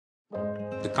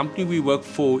The company we work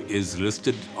for is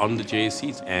listed on the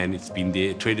JSEs and it's been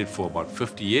there traded for about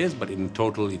 50 years, but in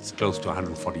total it's close to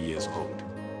 140 years old.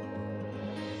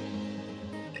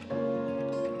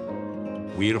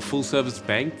 We're a full-service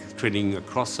bank trading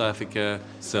across South Africa,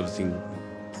 servicing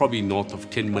probably north of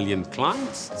 10 million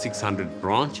clients, 600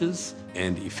 branches,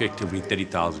 and effectively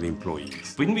 30,000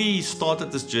 employees. When we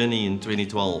started this journey in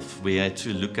 2012, we had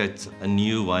to look at a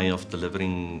new way of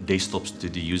delivering desktops to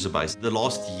the user base. The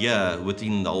last year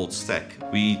within the old stack,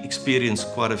 we experienced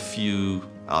quite a few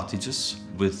outages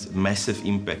with massive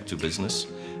impact to business.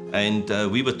 And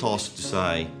we were tasked to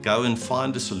say, go and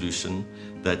find a solution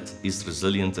that is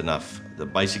resilient enough.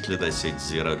 Basically, they said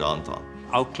zero downtime.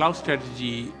 Our cloud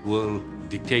strategy will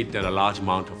dictate that a large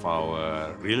amount of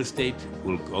our real estate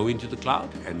will go into the cloud,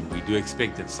 and we do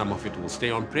expect that some of it will stay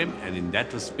on-prem. And in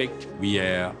that respect, we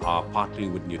are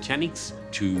partnering with Nutanix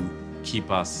to keep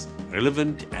us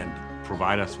relevant and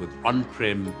provide us with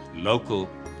on-prem local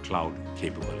cloud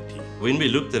capability. When we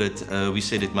looked at it, we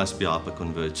said it must be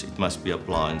hyper-converged, it must be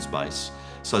appliance-based,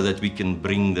 so that we can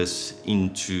bring this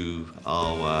into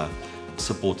our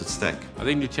supported stack. I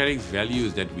think Nutanix value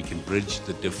is that we can bridge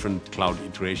the different cloud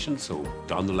iterations. So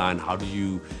down the line, how do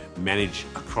you manage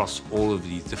across all of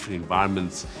these different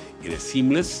environments in a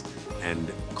seamless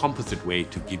and composite way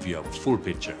to give you a full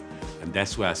picture? And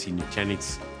that's where I see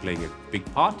Nutanix playing a big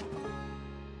part.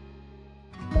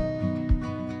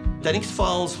 Nutanix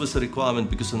Files was a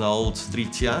requirement because in the old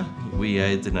 3-tier, we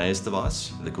had the NAS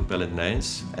device, the compellent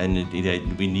NAS, and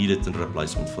we needed a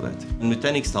replacement for that. And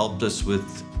Nutanix helped us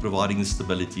with providing the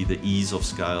stability, the ease of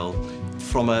scale.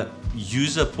 From a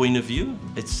user point of view,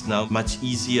 it's now much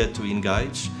easier to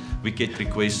engage. We get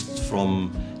requests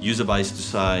from user base to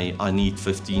say, I need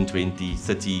 15, 20,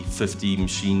 30, 50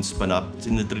 machines spun up.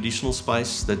 In the traditional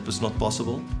space, that was not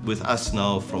possible. With us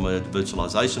now, from a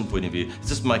virtualization point of view, it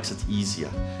just makes it easier.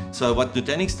 So what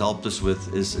Nutanix helped us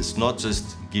with is not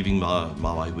just giving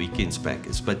my weekends back,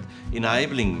 but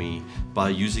enabling me by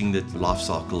using that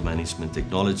lifecycle management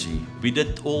technology. We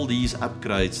did all these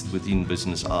upgrades within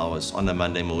business hours on a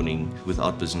Monday morning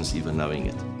without business even knowing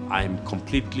it. I'm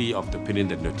completely of the opinion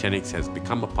that Nutanix has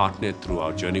become a partner through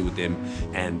our journey with them,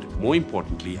 and more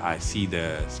importantly, I see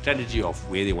the strategy of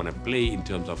where they want to play in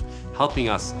terms of helping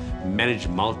us manage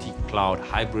multi-cloud,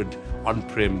 hybrid,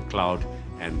 on-prem cloud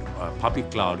and public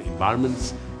cloud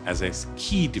environments as a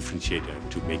key differentiator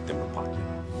to make them a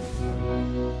partner.